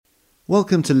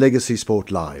Welcome to Legacy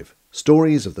Sport Live,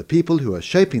 stories of the people who are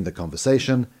shaping the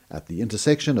conversation at the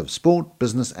intersection of sport,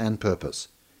 business and purpose.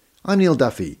 I'm Neil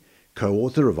Duffy,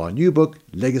 co-author of our new book,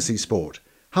 Legacy Sport,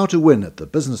 How to Win at the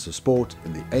Business of Sport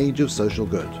in the Age of Social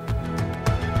Good.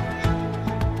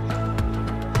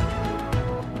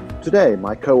 Today,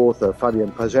 my co-author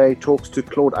Fabien Paget talks to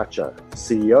Claude Atcher,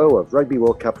 CEO of Rugby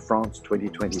World Cup France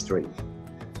 2023.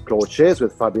 Claude shares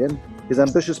with Fabien his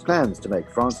ambitious plans to make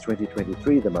France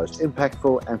 2023 the most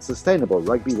impactful and sustainable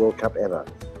Rugby World Cup ever,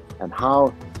 and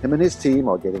how him and his team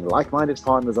are getting like-minded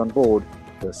partners on board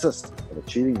to assist in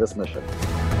achieving this mission.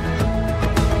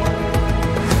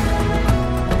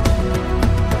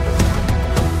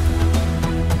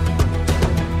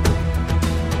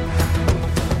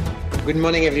 Good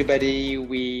morning, everybody.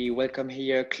 We welcome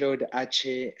here Claude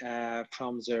Atcher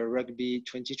from the Rugby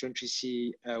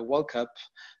 2023 World Cup.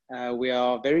 We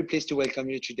are very pleased to welcome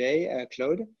you today,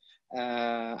 Claude.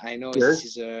 I know This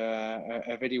is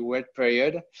a very wet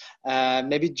period.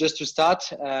 Maybe just to start,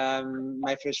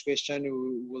 my first question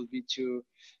will be to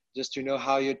know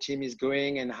how your team is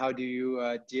going and how do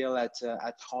you deal at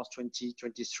France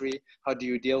 2023? How do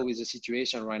you deal with the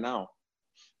situation right now?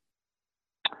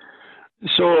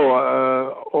 So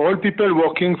all people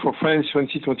working for France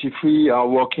 2023 are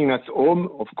working at home,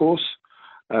 of course.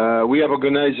 We have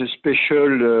organized a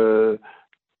special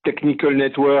technical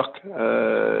network,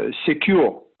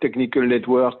 secure technical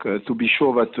network, to be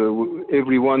sure that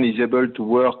everyone is able to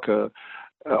work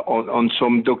on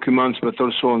some documents, but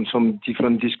also on some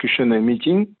different discussion and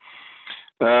meeting.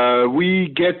 We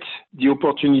get the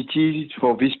opportunity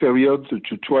for this period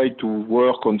to try to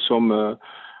work on some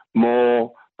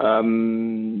more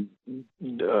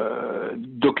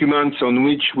documents on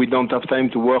which we don't have time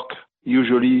to work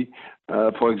usually,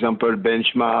 for example,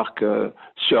 benchmark,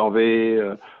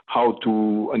 survey, how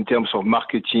to, in terms of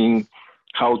marketing,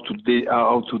 how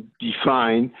to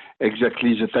define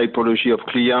exactly the typology of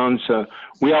clients.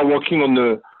 We are working on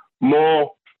the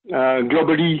more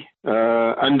globally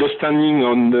understanding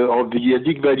of the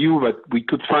added value that we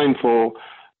could find for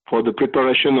the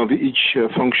preparation of each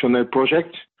functional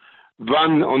project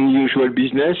than unusual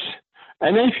business,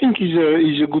 and I think is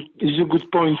a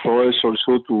good point for us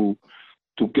also to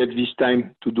get this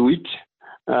time to do it.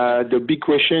 The big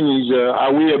question is,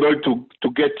 are we able to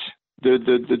get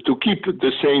to keep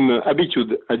the same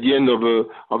attitude at the end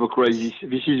of a crisis?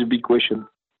 This is a big question.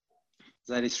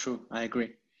 That is true. I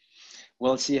agree.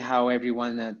 We'll see how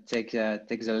everyone takes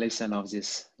a lesson of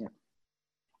this. Yeah.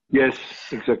 Yes,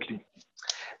 exactly.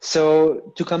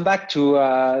 So to come back to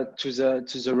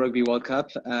the Rugby World Cup,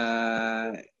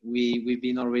 we've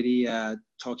been already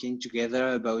talking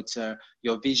together about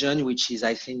your vision, which is,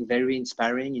 I think, very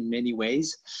inspiring in many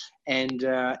ways, and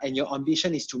your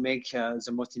ambition is to make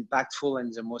the most impactful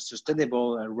and the most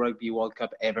sustainable Rugby World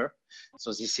Cup ever.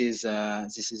 So this is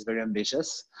very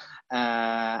ambitious.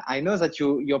 I know that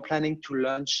you're planning to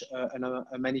launch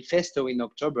a manifesto in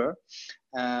October.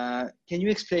 Can you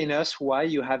explain us why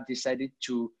you have decided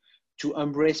to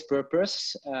embrace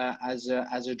purpose as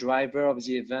a driver of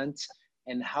the event,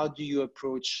 and how do you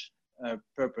approach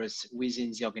purpose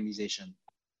within the organization?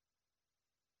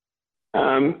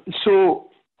 So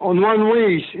on one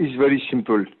way is very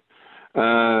simple.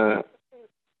 I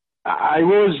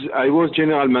was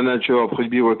general manager of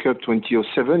Rugby World Cup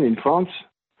 2007 in France,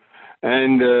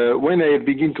 and when I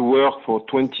began to work for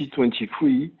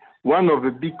 2023, one of the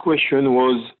big questions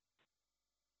was,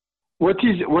 what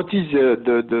is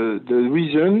the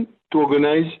reason to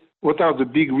organize? What are the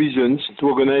big reasons to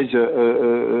organize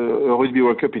a Rugby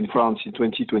World Cup in France in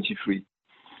 2023?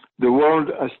 The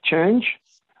world has changed.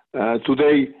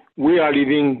 Today, we are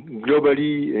living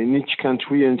globally in each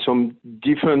country in some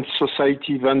different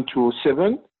society than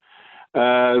 2007.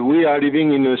 We are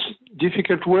living in a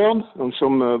difficult world on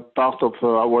some part of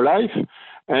our life.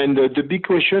 And the big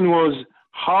question was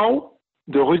how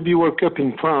the Rugby World Cup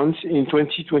in France in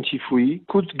 2023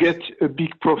 could get a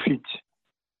big profit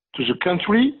to the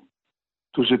country,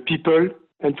 to the people,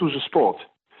 and to the sport.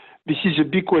 This is a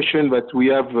big question that we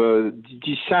have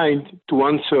decided to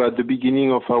answer at the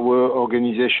beginning of our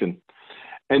organization.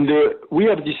 And we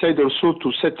have decided also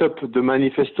to set up the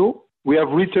manifesto. We have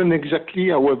written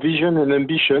exactly our vision and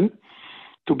ambition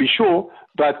to be sure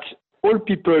that all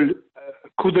people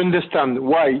could understand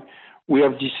why we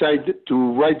have decided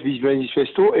to write this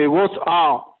manifesto and what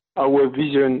are our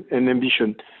vision and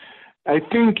ambition. I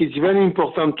think it's very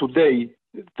important today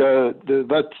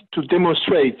that to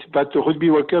demonstrate that the Rugby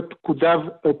World Cup could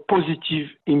have a positive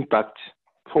impact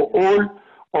for all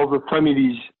of the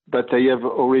families that I have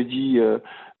already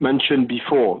mentioned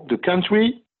before, the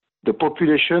country, the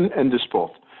population, and the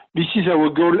sport. This is our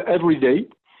goal every day.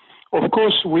 Of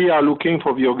course, we are looking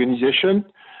for the organization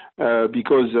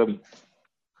because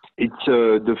it's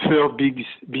the third big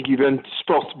event,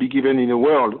 sports big event in the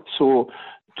world. So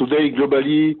today,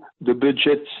 globally, the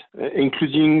budget,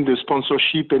 including the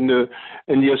sponsorship and the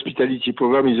hospitality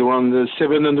program, is around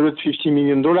 $750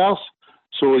 million.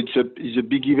 So it's a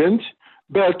big event.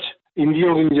 But in the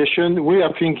organization, we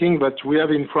are thinking that we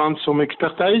have in France some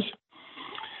expertise,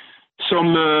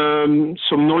 some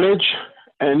knowledge,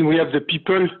 and we have the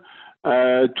people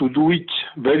to do it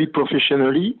very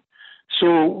professionally.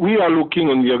 So we are looking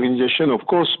on the organization, of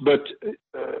course, but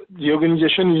the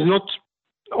organization is not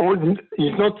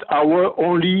our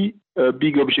only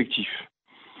big objective.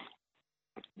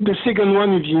 The second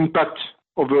one is the impact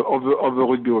of the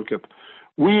Rugby World Cup.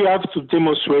 We have to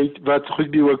demonstrate that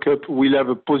Rugby World Cup will have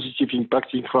a positive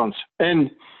impact in France.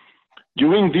 And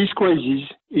during this crisis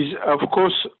is, of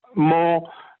course, more,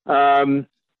 it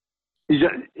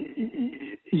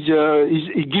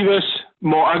gives us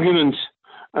more arguments.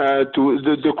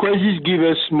 The crisis gives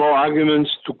us more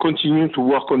arguments to continue to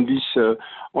work on this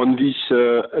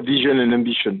vision and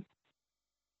ambition.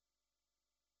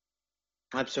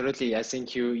 Absolutely, I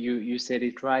think you said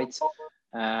it right.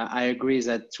 I agree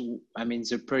that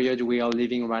the period we are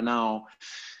living right now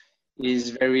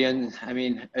is very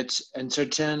it's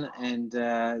uncertain, and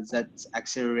that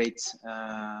accelerates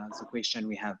the question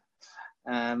we have.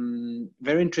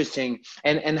 Very interesting.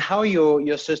 And how your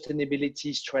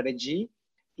sustainability strategy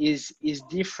is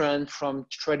different from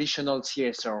traditional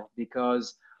CSR,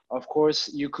 because of course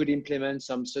you could implement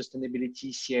some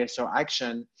sustainability CSR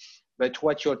action, but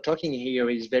what you're talking here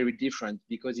is very different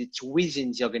because it's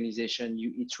within the organization.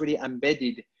 It's really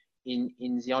embedded in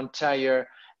the entire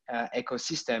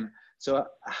ecosystem. So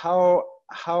how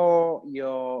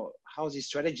this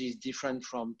strategy is different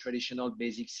from traditional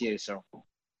basic CSR?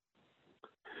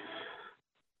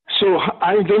 So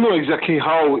I don't know exactly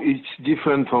how it's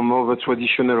different from other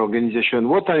traditional organizations.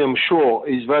 What I am sure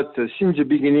is that since the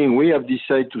beginning, we have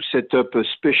decided to set up a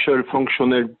special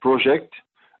functional project,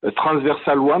 a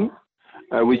transversal one,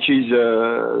 which is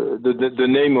the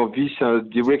name of this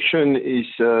direction is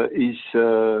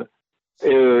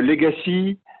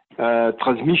legacy,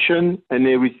 transmission, and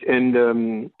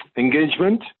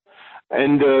engagement.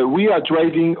 And we are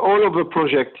driving all of the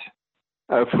project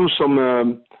through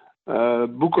some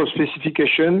book of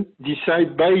specification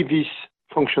decided by this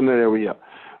functional area.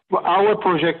 Our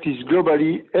project is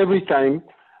globally every time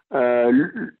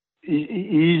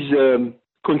is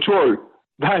controlled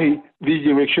by this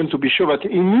direction to be sure that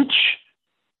in each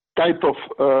type of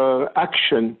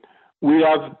action we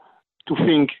have to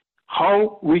think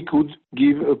how we could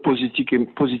give a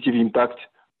positive impact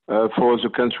for the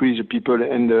country, the people,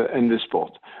 and the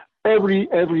sport. Every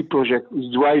project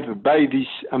is driven by this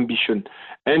ambition,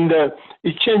 and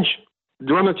it changed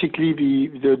dramatically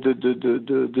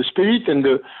the spirit and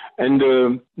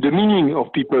the meaning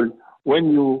of people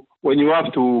when you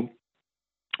have to.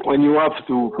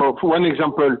 For one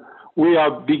example, we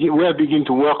are beginning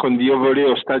to work on the overlay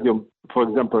of stadium, for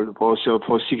example, for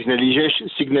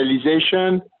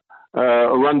signalization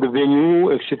around the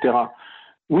venue, etc.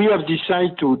 We have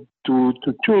decided to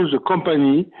choose a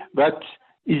company that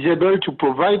is able to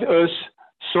provide us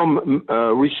some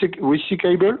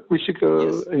recyclable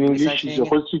in English is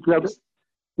recyclable,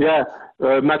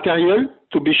 material,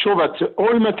 to be sure that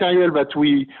all material that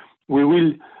we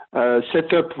will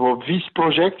set up for this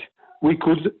project, we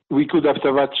could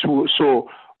after that. So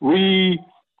we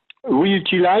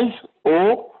utilize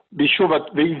or be sure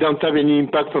that they don't have any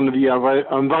impact on the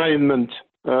environment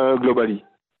globally.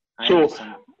 So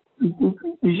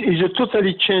it's a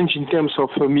totally change in terms of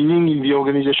meaning in the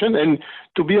organization. And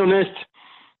to be honest,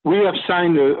 we have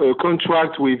signed a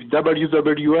contract with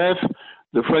WWF,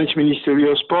 the French Ministry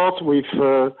of Sport, with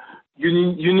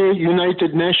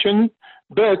United Nations.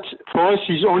 But for us,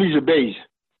 it's only the base.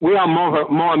 We are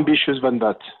more ambitious than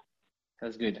that.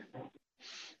 That's good.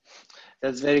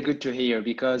 That's very good to hear,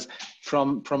 because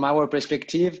from our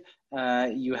perspective,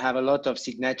 you have a lot of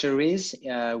signatories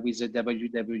with the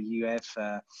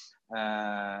WWF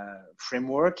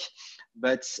framework.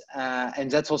 But and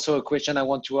that's also a question I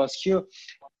want to ask you.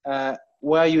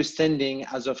 Where are you standing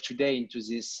as of today into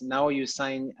this? Now you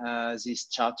sign this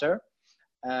charter.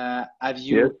 Have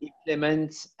you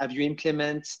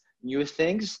implement new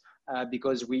things?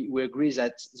 Because we agree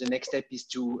that the next step is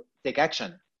to take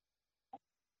action.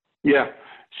 Yeah,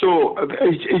 so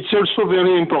it's also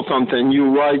very important, and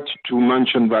you're right to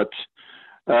mention that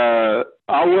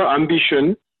our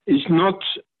ambition is not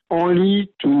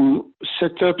only to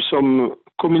set up some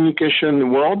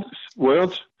communication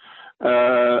words,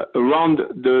 around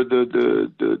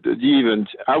the event.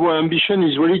 Our ambition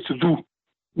is really to do,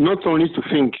 not only to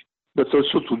think, but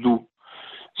also to do.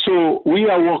 So we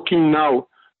are working now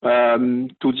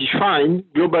to define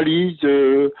globally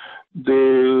the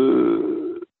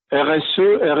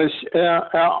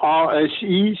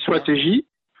RSE strategy.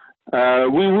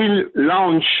 We will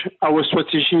launch our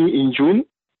strategy in June,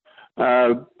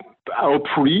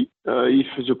 hopefully,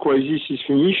 if the crisis is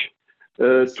finished,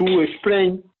 to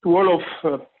explain to all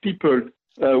of people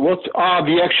what are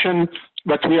the actions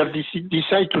that we have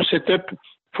decided to set up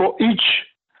for each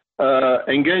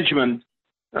engagement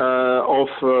of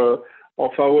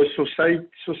our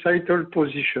societal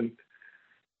position.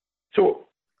 So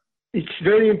it's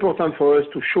very important for us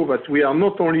to show that we are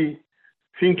not only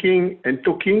thinking and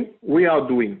talking, we are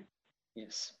doing.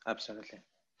 Yes, absolutely.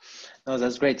 No,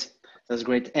 that's great. That's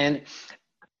great. And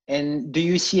do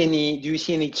you see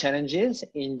any challenges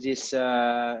in this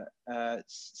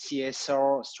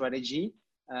CSR strategy?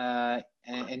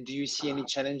 And do you see any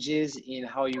challenges in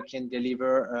how you can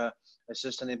deliver a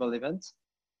sustainable event?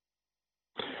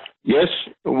 Yes,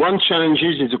 one challenge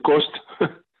is the cost.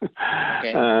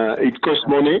 Okay. It costs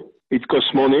money. It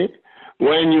costs money.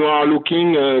 When you are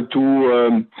looking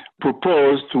to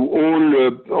propose to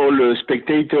all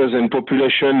spectators and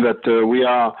population that we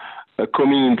are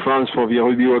coming in France for the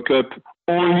Rugby World Cup,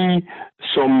 only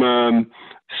some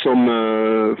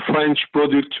French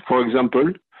product, for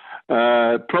example,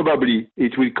 probably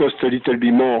it will cost a little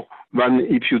bit more than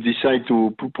if you decide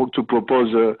to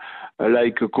propose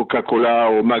like Coca-Cola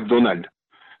or McDonald's.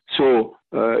 So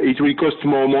it will cost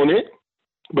more money,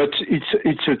 but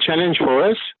it's a challenge for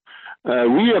us.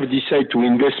 We have decided to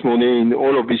invest money in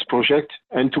all of these projects,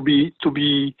 and to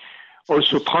be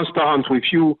also transparent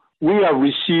with you, we have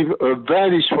received a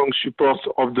very strong support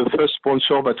of the first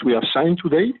sponsor that we have signed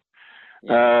today.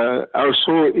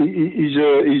 Also, is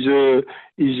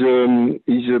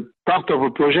a part of a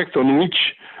project on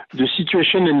which the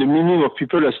situation and the meaning of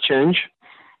people has changed.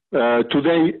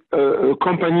 Today, a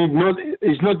company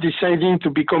is not deciding to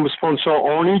become a sponsor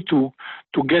only to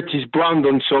get his brand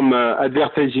on some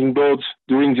advertising boards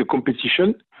during the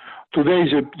competition. Today,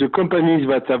 the companies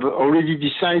that have already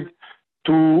decided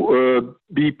to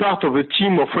be part of a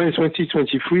team of France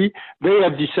 2023, they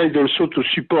have decided also to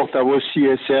support our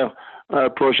CSR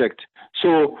project.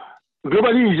 So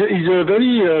globally is a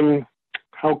very,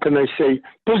 how can I say,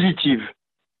 positive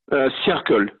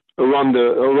circle around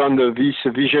this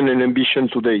vision and ambition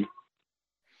today.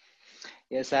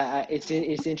 Yes, it's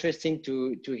interesting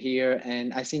to hear,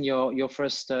 and I think your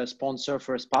first sponsor,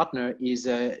 first partner is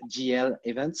GL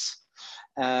Events.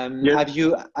 Yes.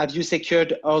 Have you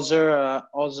secured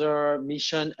other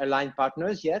mission aligned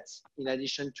partners yet, in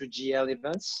addition to GL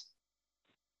Events?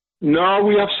 No,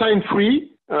 we have signed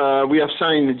 3. We have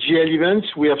signed GL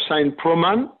Events. We have signed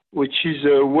Proman, which is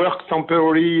a work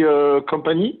temporary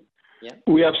company. Yeah.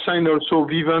 We have signed also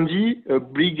Vivendi, a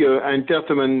big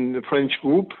entertainment French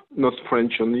group, not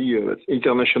French only,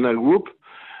 international group.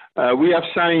 We have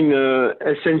signed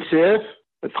SNCF,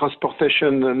 a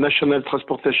national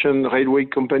transportation railway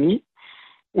company.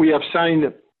 We have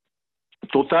signed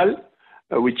Total,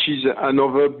 which is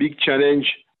another big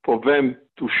challenge for them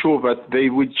to show that they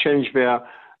will change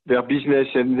their business,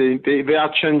 and they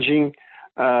are changing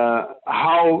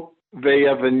how they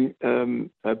have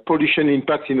a pollution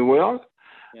impact in the world.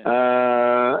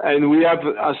 Yeah. And we have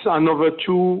another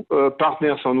 2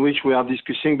 partners on which we are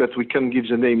discussing, but we can't give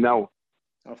the name now.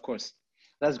 Of course.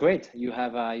 That's great. You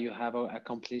have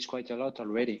accomplished quite a lot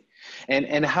already.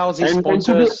 And how these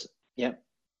sponsors...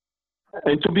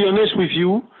 And to be honest with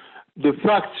you, the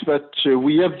fact that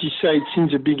we have decided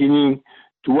since the beginning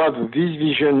to have this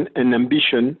vision and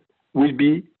ambition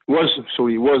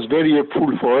was very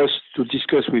helpful for us to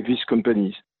discuss with these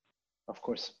companies. Of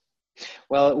course.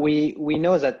 Well, we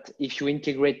know that if you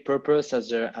integrate purpose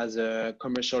as a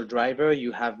commercial driver,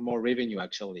 you have more revenue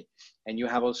actually, and you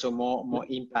have also more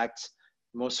impact,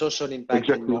 more social impact.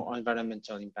 Exactly. And more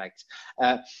environmental impact.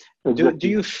 Exactly. Do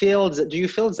you feel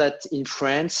that in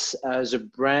France, the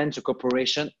brand, the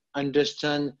corporation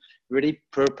understand really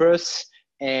purpose,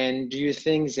 and do you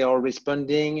think they are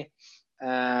responding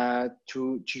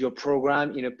to your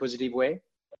program in a positive way?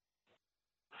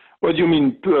 What do you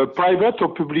mean, private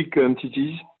or public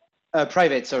entities?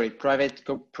 Private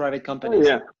companies.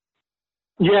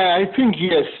 Yeah, I think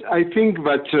yes. I think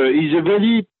that is a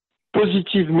very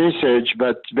positive message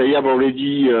that they have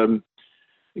already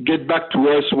get back to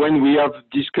us when we have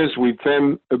discussed with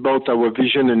them about our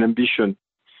vision and ambition.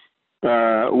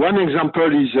 One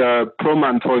example is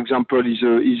Proman, for example, is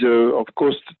a of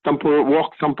course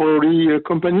temporary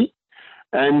company.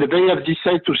 and they have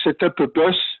decided to set up a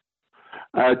bus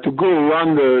to go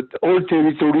around all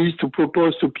territories to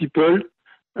propose to people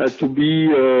to be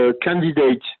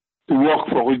candidates to work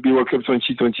for Rugby World Cup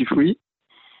 2023.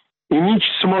 In each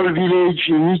small village,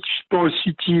 in each small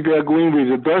city, they are going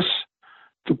with a bus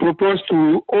to propose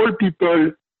to all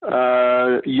people,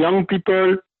 young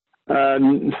people,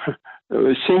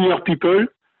 senior people,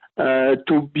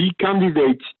 to be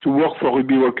candidates to work for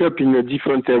Rugby World Cup in a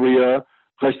different area,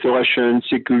 restoration,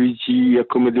 security,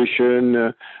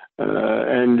 accommodation,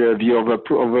 and the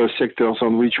other sectors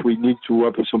on which we need to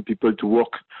have some people to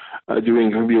work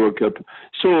during Rugby World Cup.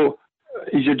 So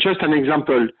it's just an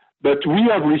example, but we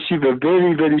have received a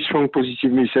very, very strong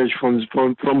positive message from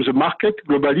the market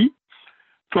globally,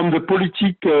 from the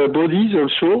political bodies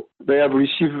also. They have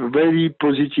received very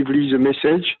positively the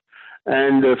message,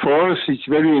 and for us it's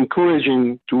very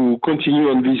encouraging to continue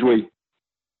on this way.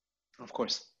 Of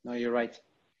course, no, you're right.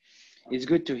 It's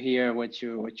good to hear what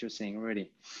you're saying,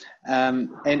 really. And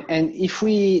if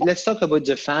let's talk about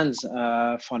the fans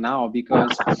for now,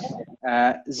 because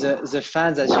the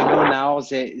fans, as you know now,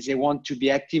 they want to be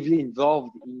actively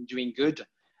involved in doing good.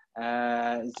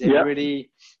 They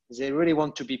really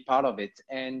want to be part of it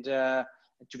and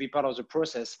to be part of the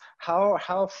process.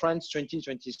 How France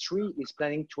 2023 is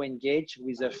planning to engage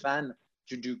with the fan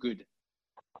to do good?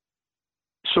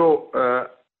 So,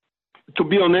 to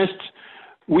be honest,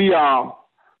 we know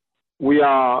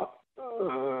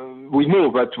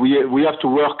that we have to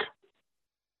work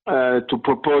to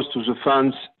propose to the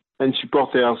fans and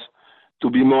supporters to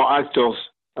be more actors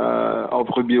of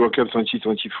Rugby World Cup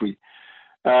 2023.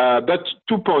 But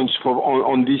 2 points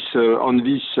on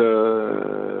this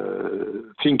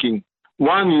thinking.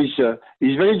 One is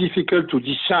it's very difficult to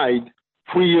decide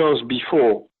 3 years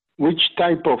before which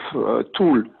type of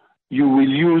tool you will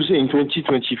use in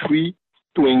 2023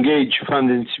 to engage fans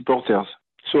and supporters.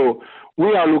 So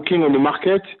we are looking on the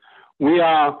market. We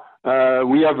have a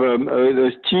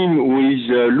team who is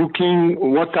looking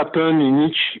what happened in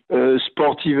each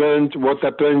sport event, what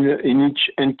happened in each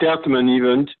entertainment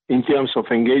event in terms of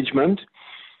engagement.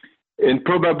 And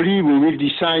probably we will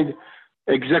decide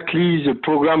exactly the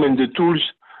program and the tools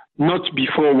not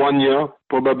before 1 year,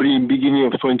 probably in beginning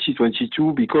of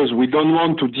 2022, because we don't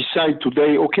want to decide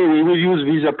today, okay, we will use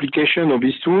this application or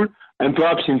this tool, and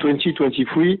perhaps in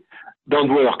 2023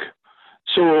 don't work.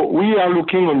 So we are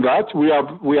looking on that. We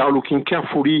are looking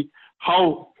carefully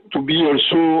how to be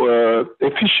also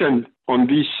efficient on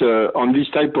this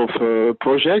type of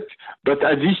project. But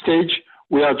at this stage,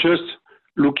 we are just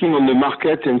looking on the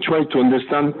market and try to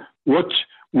understand what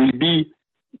will be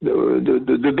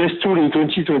the best tool in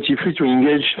 2023 to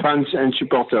engage fans and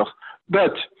supporters.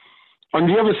 But on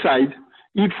the other side,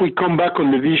 if we come back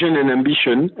on the vision and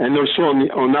ambition, and also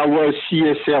on our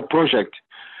CSR project,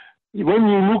 when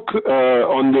you look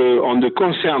on the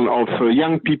concern of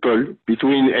young people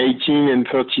between 18 and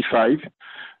 35,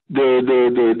 the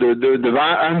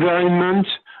environment,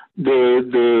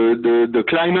 the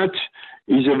climate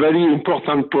is a very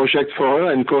important project for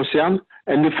her and concern.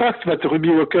 And the fact that Rugby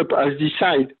World Cup has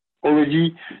decided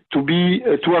already to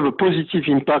have a positive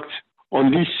impact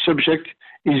on this subject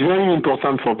is very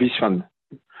important for this fund.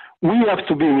 We have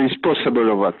to be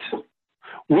responsible of that.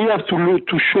 We have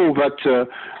to show that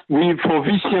for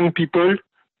these young people,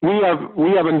 we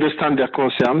have understand their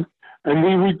concern, and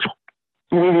we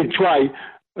will try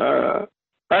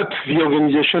up the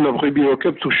organization of Rugby World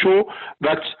Cup to show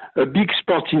that a big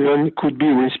sport event could be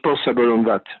responsible on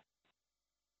that.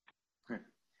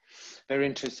 Very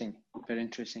interesting. Very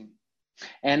interesting.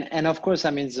 And of course, I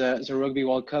mean, the Rugby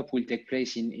World Cup will take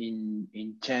place in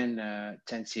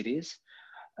 10 cities.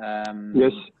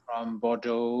 Yes. From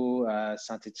Bordeaux,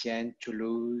 Saint-Etienne,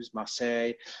 Toulouse,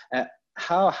 Marseille.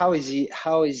 How is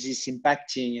this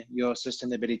impacting your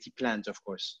sustainability plans, of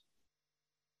course?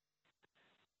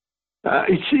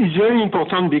 It's very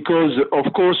important because,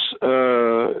 of course,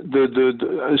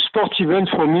 the sport event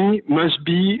for me must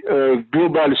be a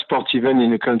global sport event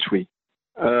in a country.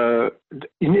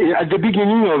 At the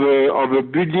beginning of a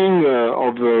building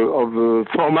of a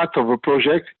format of a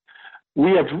project,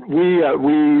 we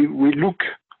look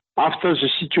after the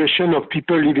situation of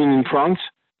people living in France,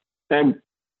 and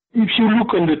if you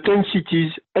look on the 10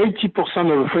 cities, 80%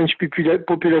 of the French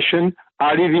population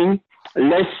are living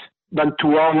less than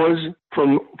 2 hours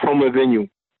from a venue,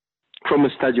 from a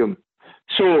stadium.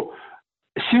 So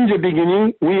since the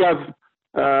beginning, we are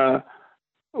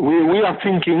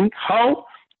thinking how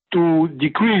to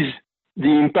decrease the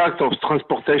impact of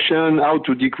transportation, how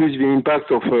to decrease the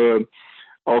impact of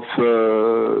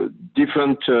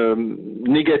different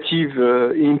negative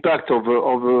impact of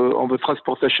the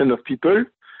transportation of people,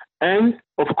 And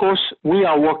of course, we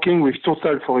are working with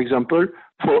Total, for example,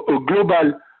 for a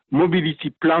global mobility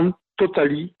plan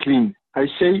totally clean. I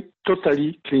say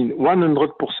totally clean,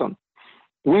 100%.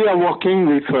 We are working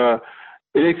with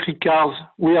electric cars.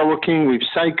 We are working with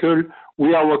cycle.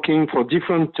 We are working for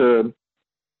different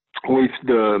with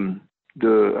the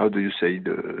how do you say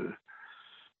the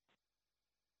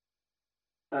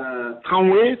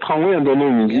tramway. I don't know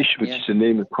in English, but it's the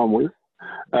name tramway.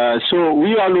 So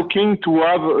we are looking to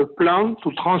have a plan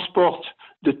to transport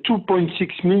the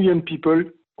 2.6 million people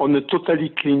on a totally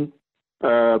clean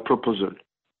proposal,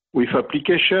 with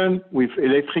application, with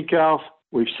electric cars,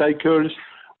 with cycles,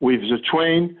 with the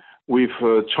train, with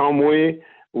tramway,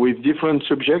 with different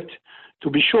subjects, to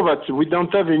be sure that we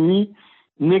don't have any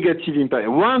negative impact.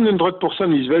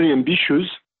 100% is very ambitious,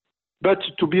 but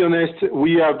to be honest,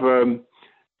 we have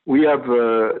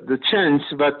the chance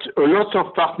that a lot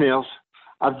of partners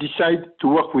have decided to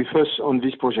work with us on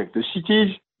this project. The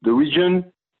cities, the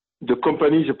region, the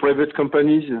companies, the private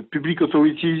companies, the public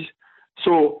authorities.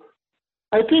 So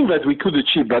I think that we could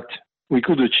achieve that.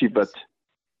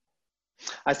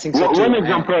 I think so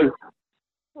too.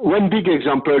 One big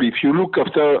example, if you look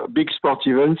after big sport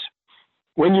events,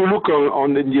 when you look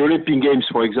on the Olympic Games,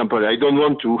 for example, I don't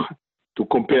want to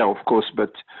compare, of course,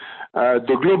 but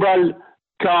the global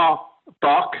car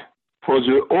park for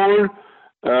the whole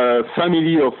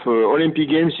family of Olympic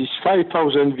Games is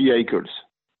 5,000 vehicles.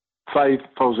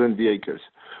 5,000 vehicles.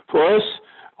 For us,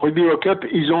 Rugby World Cup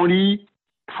is only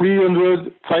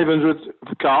 300, 500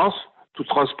 cars to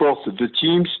transport the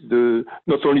teams,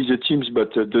 not only the teams,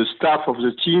 but the staff of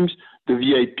the teams, the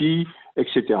VIP,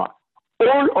 etc.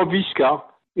 All of these cars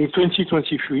in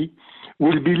 2023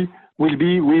 will be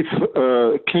with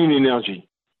clean energy.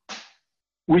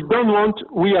 We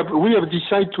have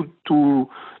decided to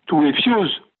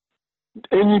refuse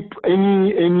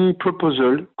any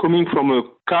proposal coming from a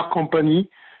car company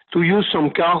to use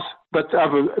some cars that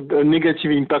have a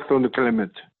negative impact on the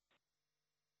climate.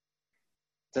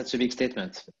 That's a big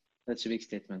statement.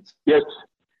 Yes,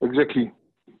 exactly.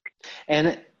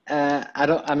 And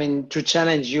to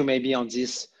challenge you maybe on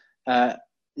this,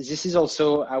 this is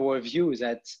also our view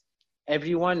that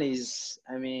everyone is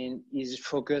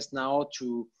focused now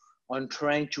on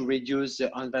trying to reduce the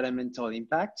environmental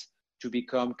impact to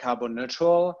become carbon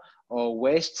neutral or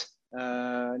waste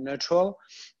neutral,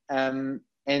 and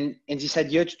this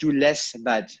idea to do less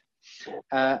bad.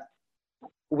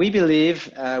 We believe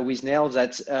with Neil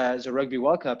that the Rugby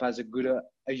World Cup has a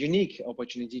unique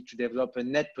opportunity to develop a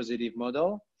net positive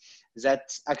model that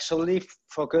actually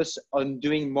focus on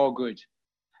doing more good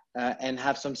and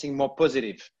have something more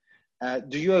positive.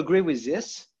 Do you agree with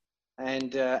this?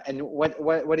 And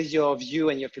what is your view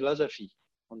and your philosophy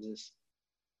on this?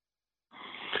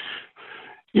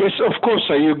 Yes, of course,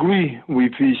 I agree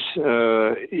with this.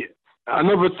 I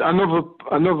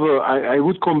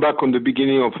would come back on the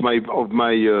beginning of my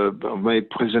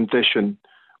presentation.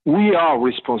 We are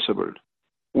responsible.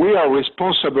 We are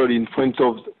responsible in front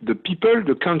of the people,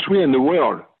 the country, and the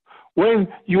world. When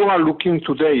you are looking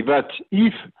today that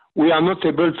if we are not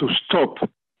able to stop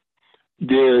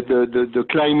the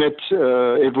climate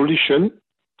evolution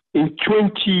in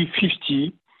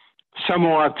 2050,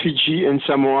 Samoa, Fiji, and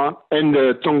Samoa and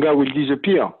Tonga will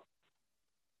disappear.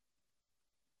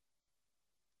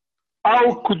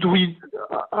 How could we?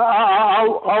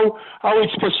 How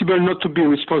it's possible not to be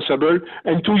responsible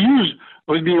and to use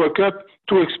Rugby World Cup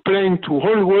to explain to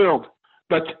whole world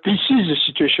that this is the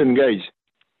situation, guys.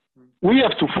 We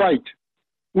have to fight.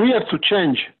 We have to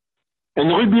change. And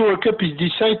Rugby World Cup is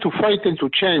decided to fight and to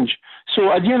change.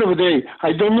 So at the end of the day,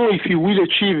 I don't know if we will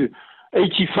achieve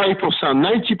 85%,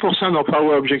 90% of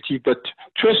our objective, but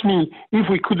trust me, if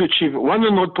we could achieve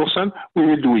 100%, we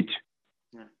will do it.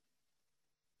 Yeah.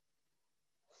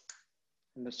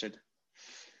 Understood.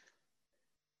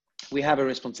 We have a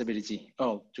responsibility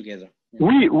all together.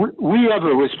 Yeah. We have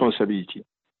a responsibility.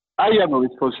 I have a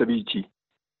responsibility.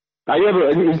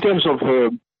 In terms of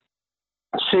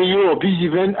CEO of this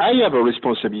event, I have a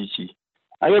responsibility.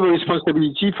 I have a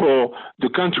responsibility for the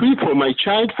country, for my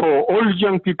child, for all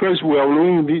young people who are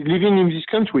living in this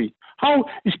country. How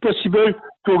is possible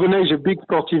to organize a big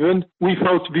sport event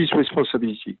without this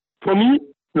responsibility? For me,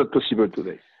 not possible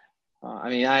today.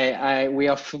 We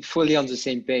are fully on the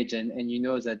same page, and you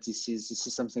know that this is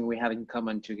something we have in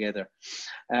common together.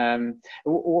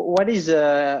 What is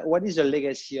the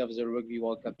legacy of the Rugby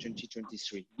World Cup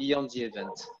 2023 beyond the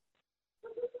event?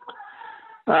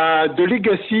 The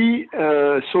legacy,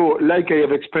 so like I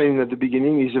have explained at the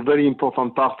beginning, is a very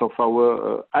important part of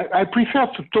our. I prefer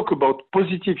to talk about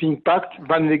positive impact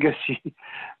than legacy,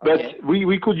 but Okay.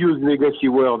 we could use legacy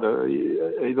word.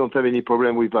 I don't have any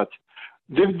problem with that.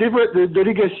 The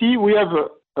legacy, we have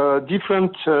a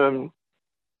different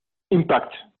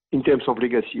impact in terms of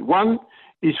legacy. One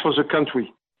is for the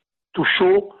country, to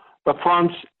show that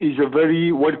France is a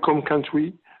very welcome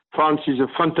country. France is a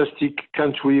fantastic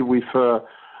country with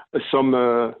some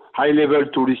high-level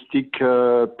touristic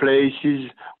places,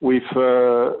 with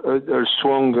a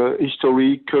strong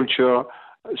history, culture.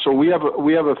 So we have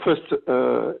a first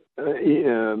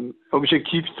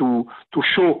objective to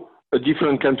show a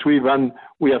different country than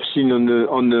we have seen on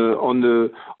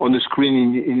the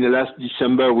screen in the last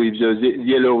December with the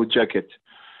yellow jacket.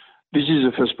 This is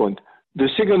the first point. The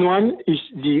second one is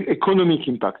the economic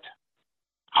impact.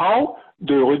 How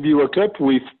the Rugby World Cup,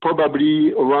 with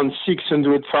probably around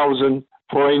 600,000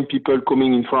 foreign people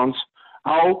coming in France,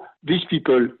 how these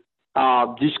people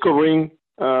are discovering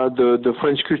the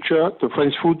French culture, the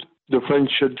French food, the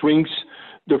French drinks,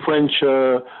 the French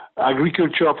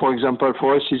agriculture, for example,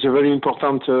 for us is a very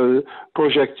important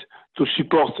project to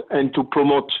support and to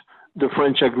promote the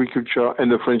French agriculture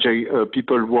and the French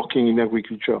people working in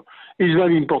agriculture. It's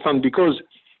very important because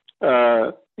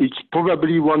it's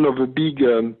probably one of the big,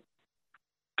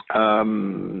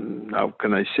 how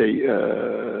can I say,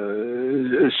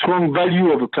 a strong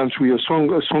value of a country, a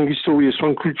strong history, a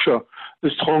strong culture, a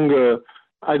strong,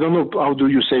 I don't know, how do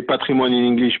you say patrimoine in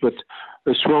English, but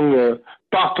a strong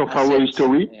part of our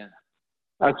history. Yeah.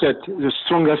 Asset, the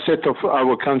strong asset of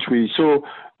our country. So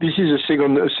this is a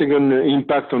second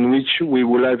impact on which we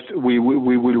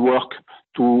will work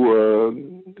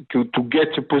to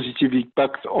get a positive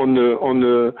impact on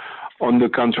the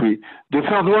country. The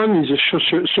third one is a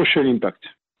social impact.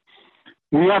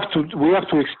 We have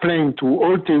to explain to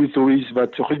all territories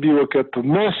that Rugby World Cup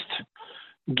must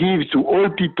give to all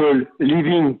people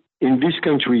living in this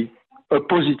country a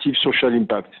positive social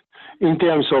impact in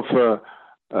terms of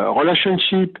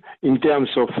relationship, in terms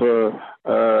of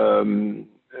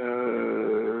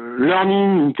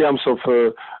learning, in terms of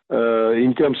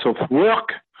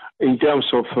work, in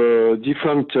terms of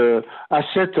different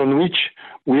assets on which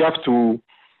we have to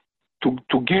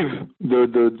give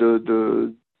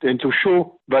and to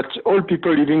show that all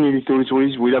people living in the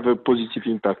territories will have a positive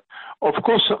impact. Of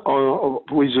course,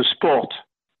 with the sport,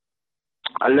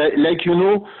 like you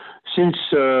know, since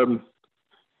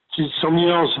some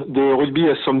years, the rugby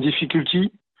has some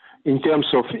difficulty in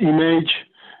terms of image.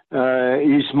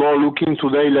 Is more looking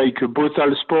today like a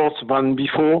brutal sport than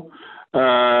before.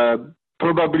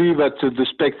 Probably that the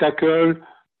spectacle,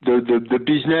 the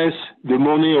business, the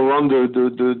money around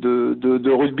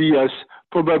the rugby has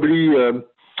probably a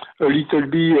little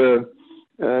bit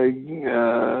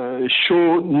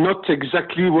show not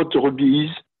exactly what the rugby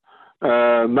is.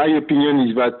 My opinion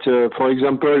is that, for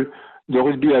example, the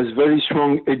rugby has very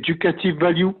strong educative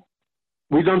value.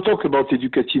 We don't talk about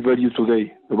educative value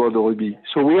today about the rugby.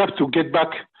 So we have to get back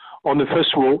on the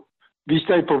first row, this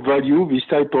type of value, this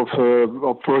type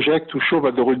of project to show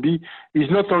that the rugby is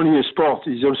not only a sport,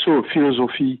 it's also a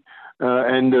philosophy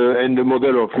and a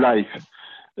model of life.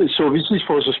 So this is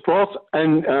for the sport.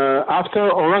 And after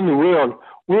around the world,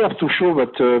 we have to show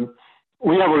that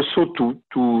we have also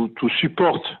to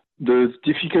support the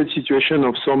difficult situation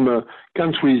of some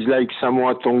countries like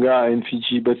Samoa, Tonga, and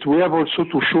Fiji. But we have also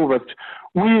to show that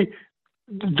the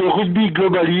rugby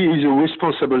globally is a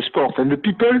responsible sport, and the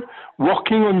people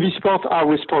working on this sport are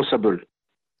responsible.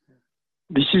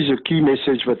 This is a key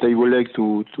message that I would like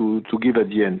to give at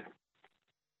the end.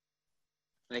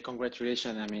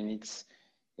 Congratulations. I mean, it's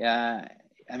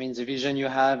the vision you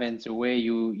have and the way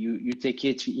you take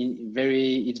it it's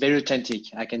very authentic.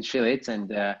 I can feel it,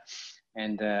 and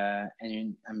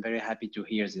I'm very happy to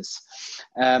hear this.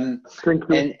 Thank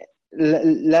you. And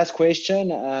last question,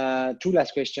 two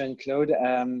last questions, Claude.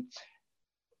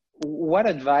 What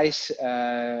advice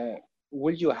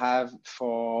would you have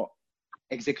for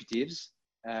executives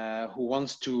who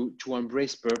wants to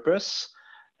embrace purpose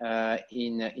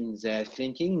in their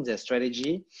thinking, in their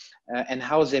strategy, and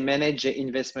how they manage their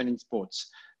investment in sports?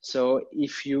 So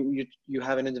if you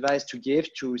have an advice to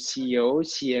give to CEO,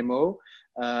 CMO,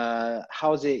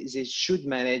 how they should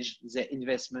manage their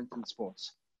investment in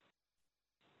sports?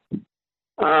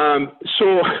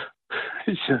 So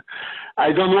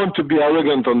I don't want to be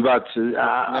arrogant on that. No.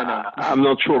 I'm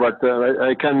not sure that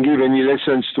I can give any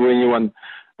lessons to anyone.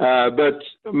 But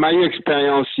my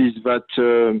experience is that,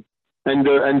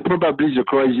 and probably the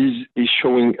crisis is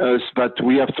showing us that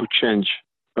we have to change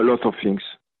a lot of things.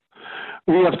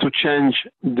 we have to change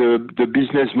the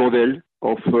business model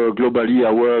of globally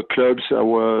our clubs,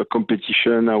 our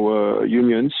competition, our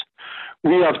unions.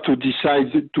 We have to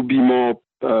decide to be more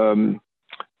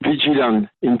vigilant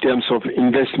in terms of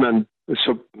investment.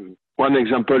 So one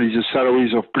example is the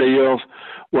salaries of players.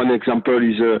 One example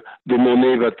is the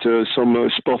money that some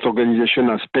sport organizations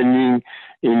are spending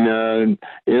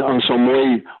on some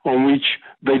way on which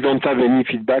they don't have any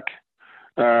feedback.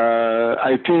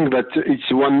 I think that it's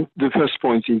the first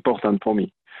point important for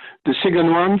me. The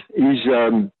second one is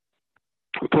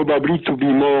probably to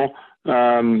be more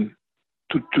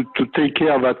to take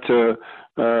care that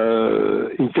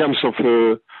in terms of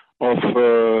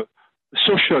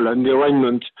social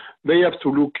environment, they have to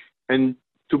look and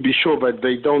to be sure that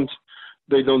they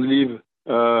don't leave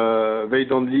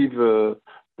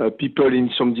people in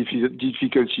some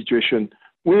difficult situation.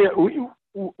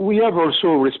 We have also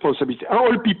a responsibility.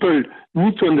 All people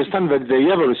need to understand that they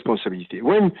have a responsibility.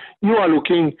 When you are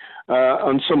looking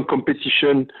on some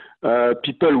competition,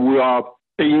 people who are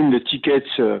paying the tickets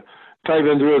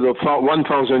 500 or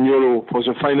 1,000 euro for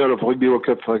the final of Rugby World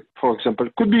Cup, for example,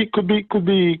 could be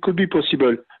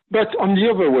possible. But on the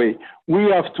other way,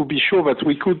 we have to be sure that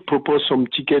we could propose some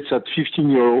tickets at 15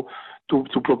 euro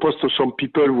to propose to some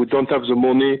people who don't have the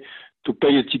money to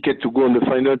pay a ticket to go on the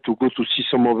final, to go to see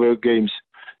some other games.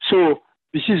 So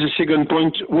this is the second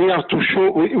point. We have to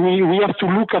show, we have to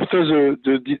look after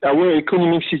our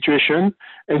economic situation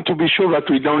and to be sure that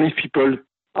we don't leave people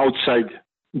outside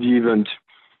the event.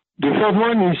 The third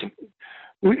one is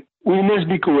we must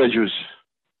be courageous.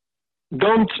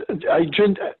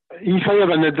 If I have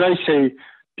an advice, say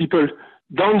people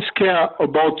don't scare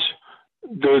about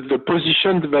the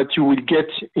position that you will get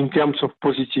in terms of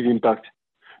positive impact.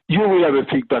 You will have a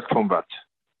feedback from that.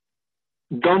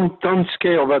 Don't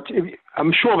scare that.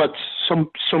 I'm sure that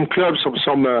some clubs or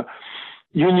some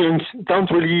unions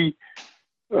don't really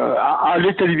are a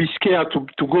little bit scared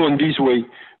to go on this way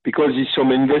because it's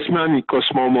some investment, it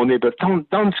costs more money. But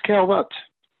don't scare that.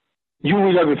 You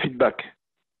will have a feedback,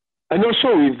 and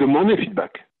also with the money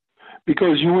feedback,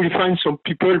 because you will find some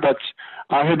people that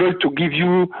are able to give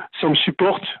you some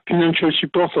support, financial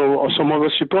support or some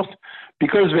other support,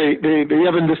 because they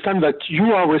have understand that you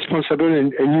are responsible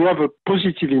and you have a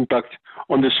positive impact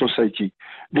on the society.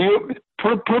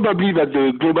 Probably that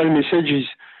the global message is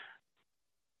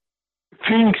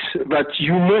thinks that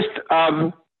you must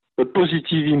have a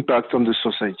positive impact on the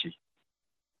society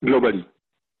globally.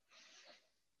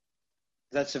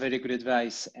 That's a very good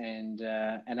advice, and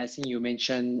I think you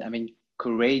mentioned,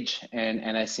 courage,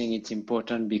 and I think it's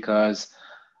important because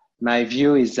my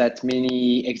view is that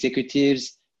many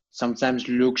executives sometimes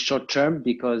look short term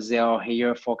because they are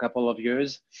here for a couple of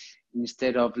years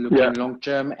instead of looking long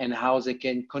term and how they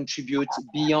can contribute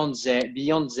beyond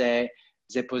their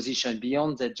position,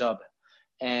 beyond their job,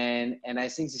 and I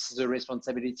think this is a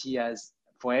responsibility as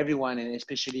for everyone, and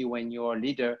especially when you're a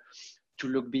leader, to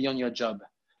look beyond your job.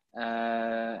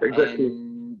 Exactly.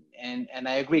 And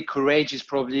I agree, courage is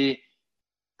probably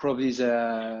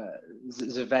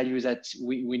the value that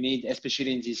we need,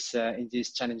 especially in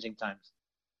these challenging times.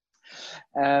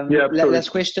 Last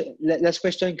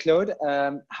question, Claude.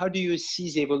 How do you see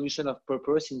the evolution of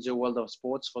purpose in the world of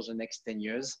sports for the next 10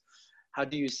 years? How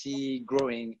do you see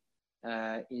growing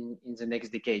in the next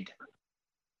decade?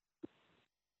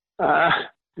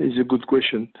 It's a good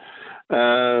question.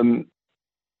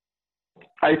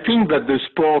 I think that the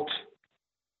sport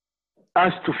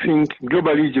has to think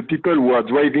globally, the people who are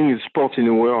driving the sport in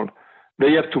the world,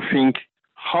 they have to think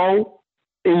how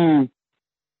any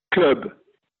club,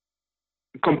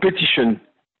 competition,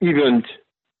 event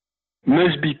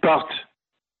must be part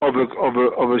of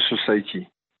a society.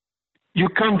 You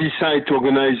can't decide to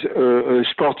organize a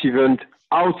sport event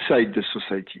outside the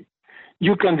society.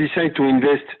 You can decide to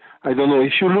invest. I don't know,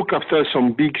 if you look after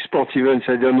some big sport events,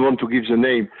 I don't want to give the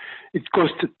name, it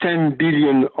costs 10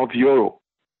 billion euro.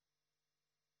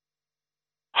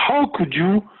 How could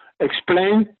you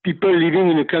explain people living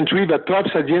in a country that perhaps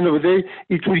at the end of the day,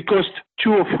 it will cost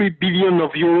 2 or 3 billion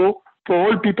euro for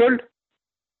all people?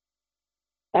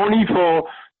 Only for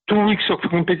 2 weeks of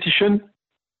competition?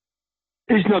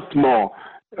 It's not more.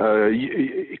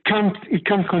 It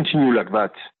can't continue like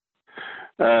that.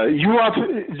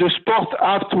 The sport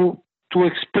have to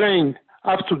explain,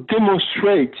 have to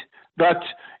demonstrate that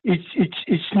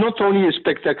it's not only a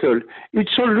spectacle.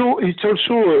 It's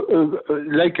also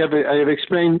like I have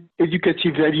explained,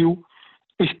 educative value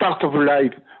is part of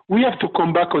life. We have to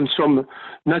come back on some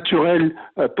natural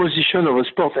position of a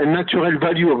sport and natural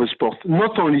value of a sport,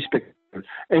 not only spectacle.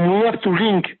 And we have to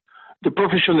link the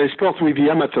professional sport with the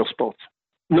amateur sport.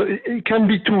 No, it can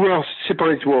be two words,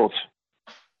 separate words.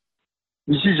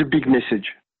 This is a big message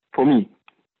for me.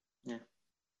 Yeah.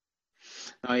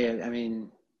 Oh yeah, I mean,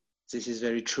 this is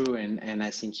very true, and I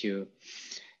think you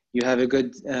have a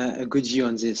good view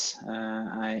on this.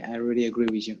 I really agree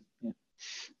with you. Yeah.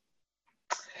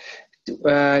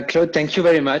 Claude, thank you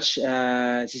very much.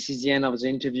 This is the end of the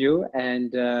interview,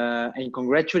 and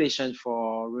congratulations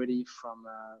for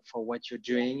for what you're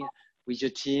doing with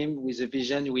your team, with the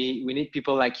vision. We need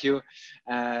people like you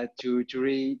to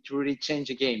really change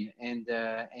the game and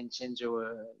change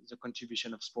the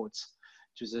contribution of sports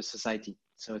to the society.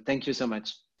 So thank you so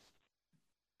much.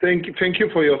 Thank you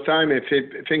for your time, and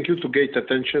thank you to get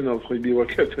attention of Rugby World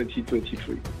Cup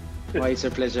 2023. Oh, it's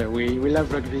a pleasure. We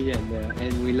love rugby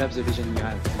and we love the vision you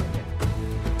have.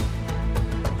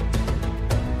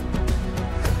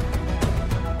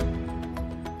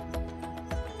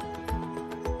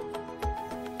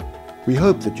 We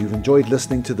hope that you've enjoyed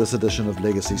listening to this edition of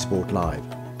Legacy Sport Live,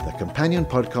 the companion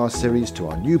podcast series to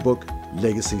our new book,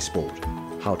 Legacy Sport: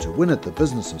 How to Win at the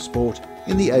Business of Sport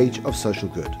in the Age of Social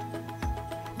Good.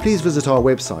 Please visit our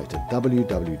website at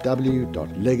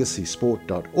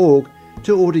www.legacysport.org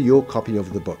to order your copy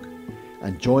of the book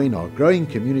and join our growing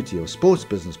community of sports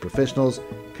business professionals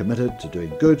committed to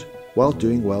doing good while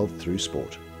doing well through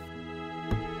sport.